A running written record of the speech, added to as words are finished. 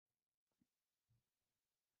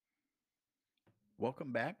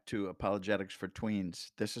Welcome back to Apologetics for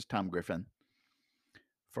Tweens. This is Tom Griffin.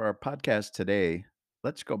 For our podcast today,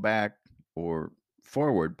 let's go back or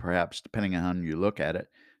forward, perhaps, depending on how you look at it,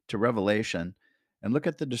 to Revelation and look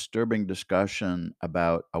at the disturbing discussion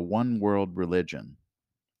about a one world religion.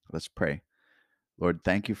 Let's pray. Lord,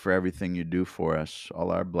 thank you for everything you do for us,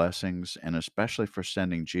 all our blessings, and especially for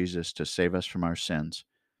sending Jesus to save us from our sins.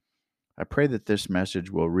 I pray that this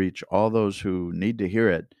message will reach all those who need to hear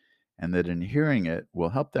it, and that in hearing it will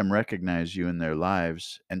help them recognize you in their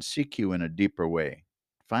lives and seek you in a deeper way,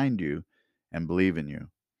 find you, and believe in you.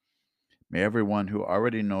 May everyone who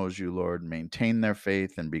already knows you, Lord, maintain their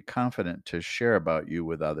faith and be confident to share about you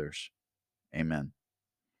with others. Amen.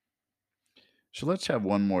 So let's have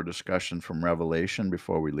one more discussion from Revelation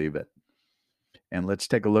before we leave it. And let's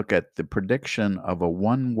take a look at the prediction of a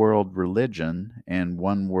one world religion and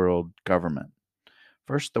one world government.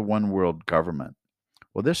 First, the one world government.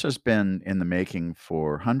 Well, this has been in the making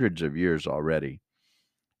for hundreds of years already.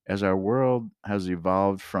 As our world has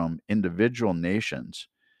evolved from individual nations,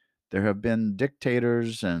 there have been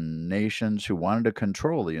dictators and nations who wanted to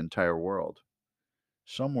control the entire world.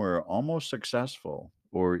 Some were almost successful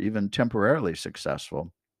or even temporarily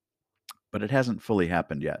successful, but it hasn't fully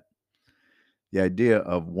happened yet. The idea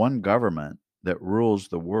of one government that rules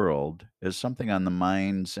the world is something on the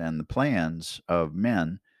minds and the plans of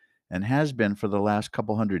men and has been for the last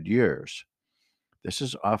couple hundred years. This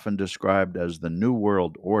is often described as the New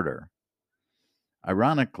World Order.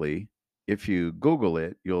 Ironically, if you Google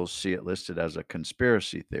it, you'll see it listed as a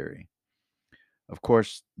conspiracy theory. Of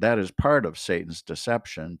course, that is part of Satan's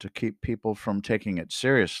deception to keep people from taking it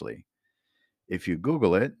seriously. If you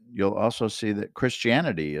Google it, you'll also see that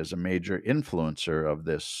Christianity is a major influencer of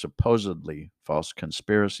this supposedly false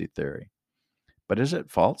conspiracy theory. But is it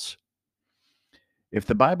false? If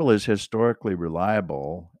the Bible is historically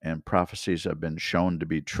reliable and prophecies have been shown to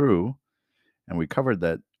be true, and we covered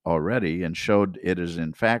that already and showed it is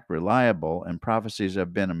in fact reliable and prophecies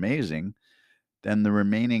have been amazing, then the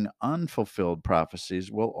remaining unfulfilled prophecies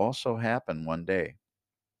will also happen one day.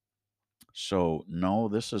 So, no,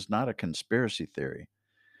 this is not a conspiracy theory.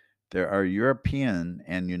 There are European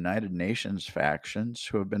and United Nations factions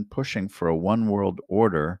who have been pushing for a one world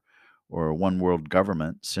order or a one world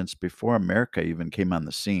government since before America even came on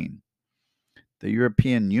the scene. The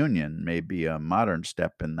European Union may be a modern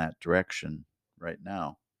step in that direction right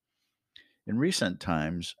now. In recent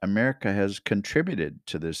times, America has contributed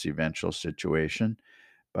to this eventual situation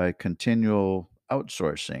by continual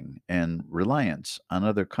outsourcing and reliance on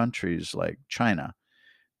other countries like China,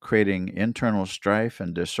 creating internal strife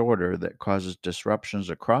and disorder that causes disruptions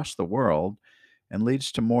across the world and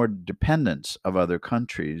leads to more dependence of other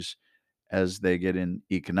countries as they get in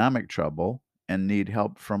economic trouble and need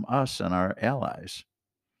help from us and our allies.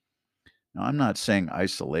 Now, I'm not saying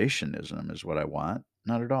isolationism is what I want,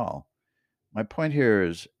 not at all. My point here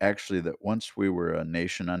is actually that once we were a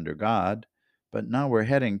nation under God, but now we're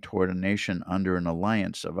heading toward a nation under an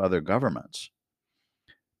alliance of other governments.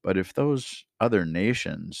 But if those other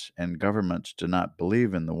nations and governments do not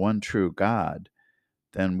believe in the one true God,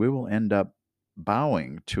 then we will end up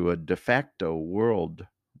bowing to a de facto world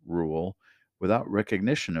rule without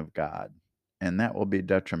recognition of God. And that will be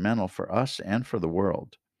detrimental for us and for the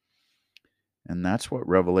world. And that's what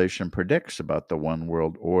Revelation predicts about the one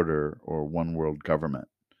world order or one world government.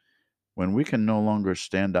 When we can no longer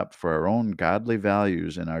stand up for our own godly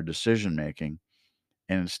values in our decision making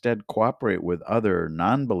and instead cooperate with other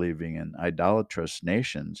non believing and idolatrous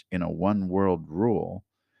nations in a one world rule,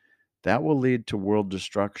 that will lead to world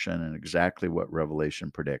destruction and exactly what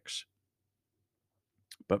Revelation predicts.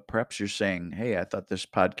 But perhaps you're saying, hey, I thought this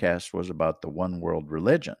podcast was about the one world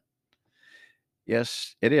religion.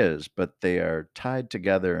 Yes, it is, but they are tied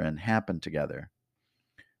together and happen together.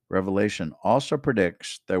 Revelation also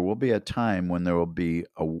predicts there will be a time when there will be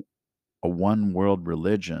a one world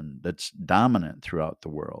religion that's dominant throughout the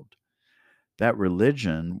world. That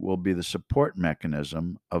religion will be the support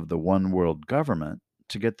mechanism of the one world government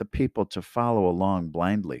to get the people to follow along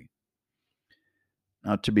blindly.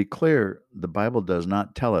 Now, to be clear, the Bible does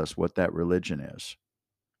not tell us what that religion is.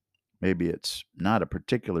 Maybe it's not a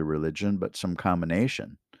particular religion, but some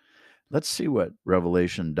combination. Let's see what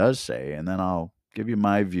Revelation does say, and then I'll give you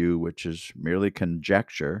my view, which is merely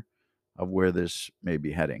conjecture of where this may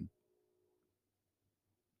be heading.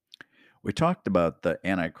 We talked about the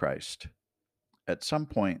Antichrist. At some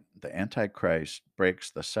point, the Antichrist breaks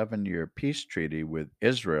the 7 year peace treaty with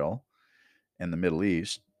Israel in the Middle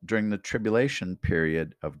East during the tribulation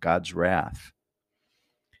period of God's wrath.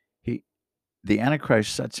 The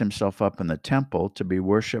Antichrist sets himself up in the temple to be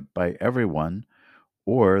worshiped by everyone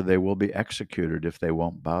or they will be executed if they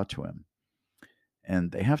won't bow to him.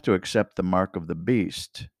 And they have to accept the mark of the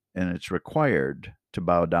beast, and it's required to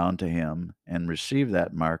bow down to him and receive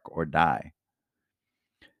that mark or die.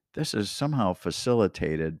 This is somehow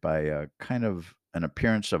facilitated by a kind of an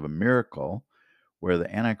appearance of a miracle where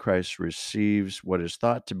the Antichrist receives what is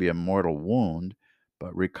thought to be a mortal wound,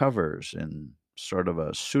 but recovers in sort of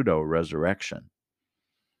a pseudo resurrection.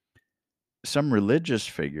 Some religious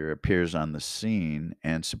figure appears on the scene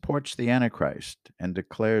and supports the Antichrist and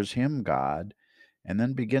declares him God, and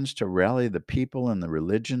then begins to rally the people and the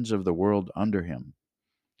religions of the world under him.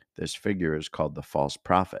 This figure is called the false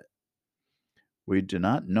prophet. We do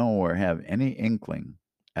not know or have any inkling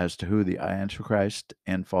as to who the Antichrist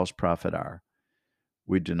and false prophet are.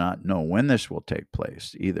 We do not know when this will take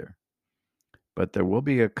place either. But there will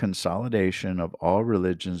be a consolidation of all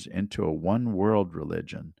religions into a one world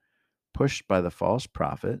religion, pushed by the false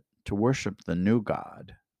prophet to worship the new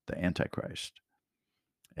God, the Antichrist.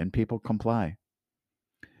 And people comply,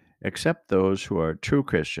 except those who are true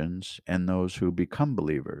Christians and those who become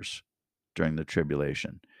believers during the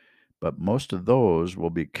tribulation. But most of those will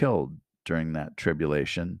be killed during that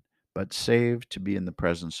tribulation, but saved to be in the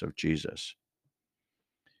presence of Jesus.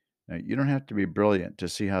 Now, you don't have to be brilliant to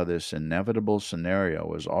see how this inevitable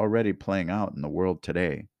scenario is already playing out in the world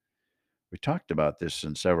today. We talked about this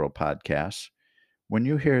in several podcasts. When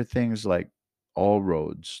you hear things like all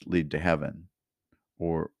roads lead to heaven,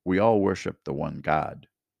 or we all worship the one God,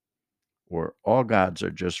 or all gods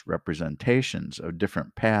are just representations of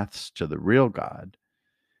different paths to the real God,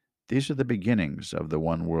 these are the beginnings of the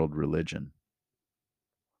one world religion.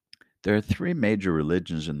 There are three major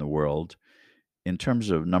religions in the world in terms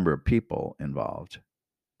of number of people involved: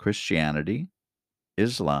 Christianity,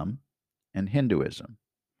 Islam, and Hinduism.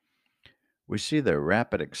 We see the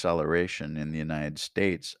rapid acceleration in the United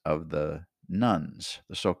States of the nuns,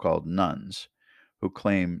 the so called nuns, who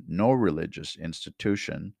claim no religious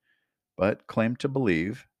institution but claim to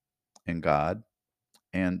believe in God.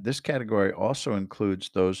 And this category also includes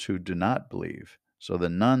those who do not believe. So the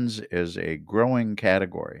nuns is a growing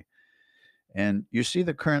category. And you see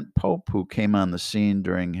the current pope who came on the scene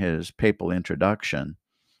during his papal introduction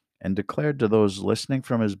and declared to those listening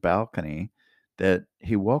from his balcony that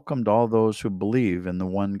he welcomed all those who believe in the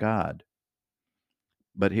one God.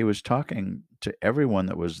 But he was talking to everyone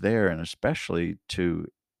that was there, and especially to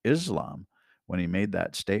Islam, when he made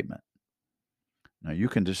that statement. Now, you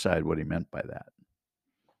can decide what he meant by that.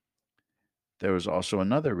 There was also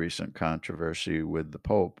another recent controversy with the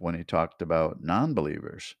Pope when he talked about non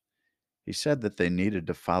believers. He said that they needed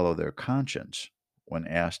to follow their conscience when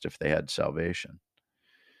asked if they had salvation.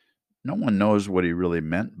 No one knows what he really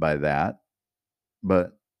meant by that,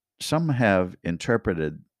 but some have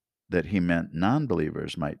interpreted that he meant non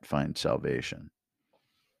believers might find salvation.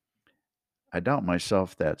 I doubt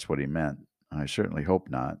myself that's what he meant. I certainly hope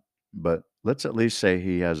not. But let's at least say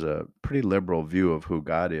he has a pretty liberal view of who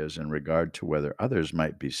God is in regard to whether others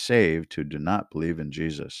might be saved who do not believe in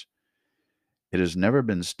Jesus. It has never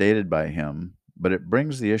been stated by him, but it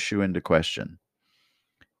brings the issue into question.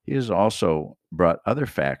 He has also brought other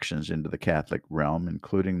factions into the Catholic realm,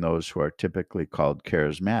 including those who are typically called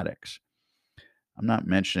charismatics. I'm not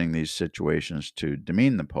mentioning these situations to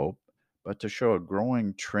demean the Pope, but to show a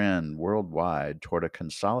growing trend worldwide toward a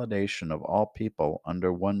consolidation of all people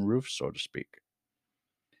under one roof, so to speak.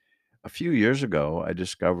 A few years ago, I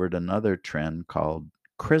discovered another trend called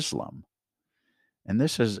Chrislam, and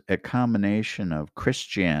this is a combination of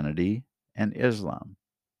Christianity and Islam.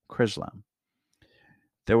 Chrislam.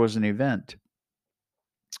 There was an event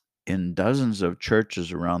in dozens of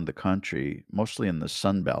churches around the country, mostly in the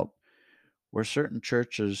Sun Belt, where certain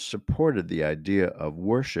churches supported the idea of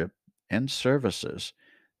worship and services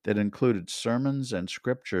that included sermons and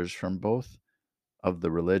scriptures from both of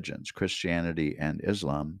the religions, Christianity and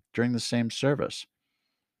Islam, during the same service,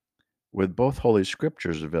 with both Holy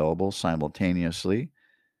Scriptures available simultaneously,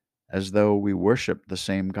 as though we worship the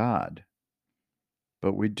same God.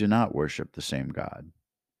 But we do not worship the same God.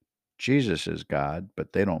 Jesus is God,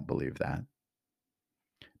 but they don't believe that.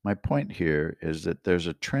 My point here is that there's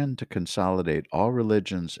a trend to consolidate all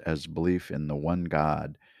religions as belief in the one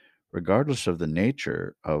God, regardless of the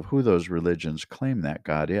nature of who those religions claim that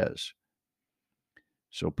God is.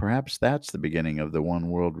 So perhaps that's the beginning of the one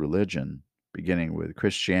world religion, beginning with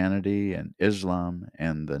Christianity and Islam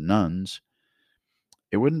and the nuns.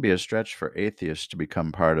 It wouldn't be a stretch for atheists to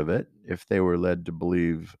become part of it if they were led to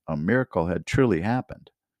believe a miracle had truly happened.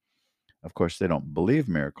 Of course, they don't believe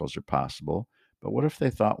miracles are possible, but what if they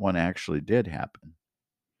thought one actually did happen?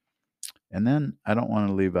 And then I don't want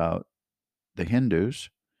to leave out the Hindus.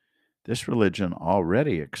 This religion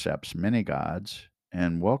already accepts many gods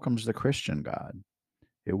and welcomes the Christian God.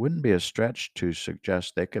 It wouldn't be a stretch to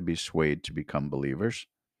suggest they could be swayed to become believers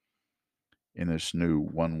in this new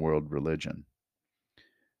one world religion.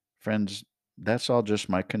 Friends, that's all just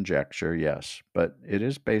my conjecture, yes, but it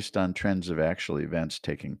is based on trends of actual events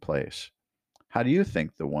taking place. How do you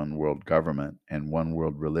think the one world government and one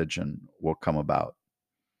world religion will come about?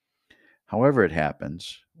 However, it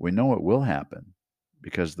happens, we know it will happen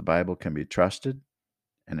because the Bible can be trusted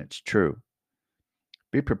and it's true.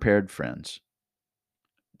 Be prepared, friends.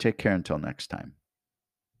 Take care until next time.